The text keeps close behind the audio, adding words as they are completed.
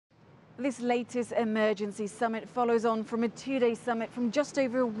This latest emergency summit follows on from a two-day summit from just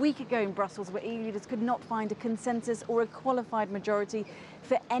over a week ago in Brussels, where EU leaders could not find a consensus or a qualified majority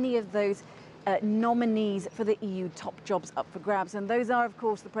for any of those nominees for the EU top jobs up for grabs. And those are, of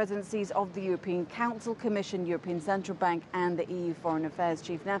course, the presidencies of the European Council, Commission, European Central Bank and the EU Foreign Affairs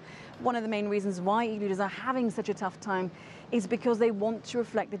Chief. Now, one of the main reasons why EU leaders are having such a tough time is because they want to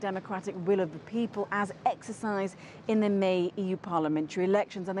reflect the democratic will of the people as exercised in the May EU parliamentary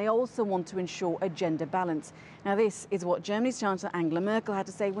elections. And they also want to ensure a gender balance. Now, this is what Germany's Chancellor Angela Merkel had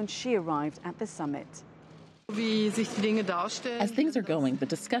to say when she arrived at the summit. As things are going, the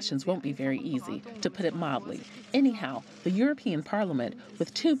discussions won't be very easy, to put it mildly. Anyhow, the European Parliament,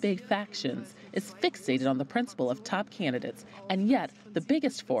 with two big factions, is fixated on the principle of top candidates, and yet the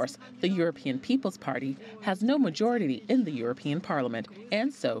biggest force, the European People's Party, has no majority in the European Parliament,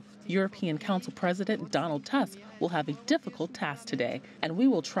 and so European Council President Donald Tusk will have a difficult task today, and we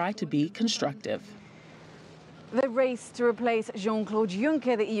will try to be constructive. The race to replace Jean-Claude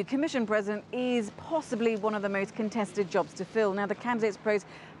Juncker, the EU Commission President, is possibly one of the most contested jobs to fill. Now, the candidates proposed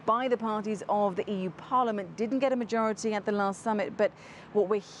by the parties of the EU Parliament didn't get a majority at the last summit, but what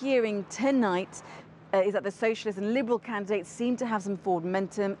we're hearing tonight is that the Socialist and Liberal candidates seem to have some forward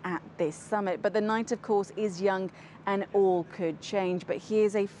momentum at this summit. But the night, of course, is young and all could change. But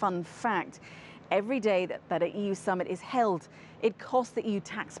here's a fun fact. Every day that an EU summit is held, it costs the EU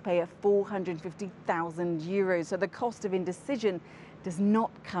taxpayer €450,000. So the cost of indecision does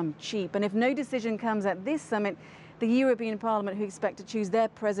not come cheap. And if no decision comes at this summit, the European Parliament, who expect to choose their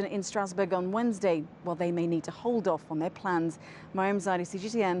president in Strasbourg on Wednesday, well, they may need to hold off on their plans. Miriam, Zaidi,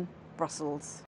 CGTN, Brussels.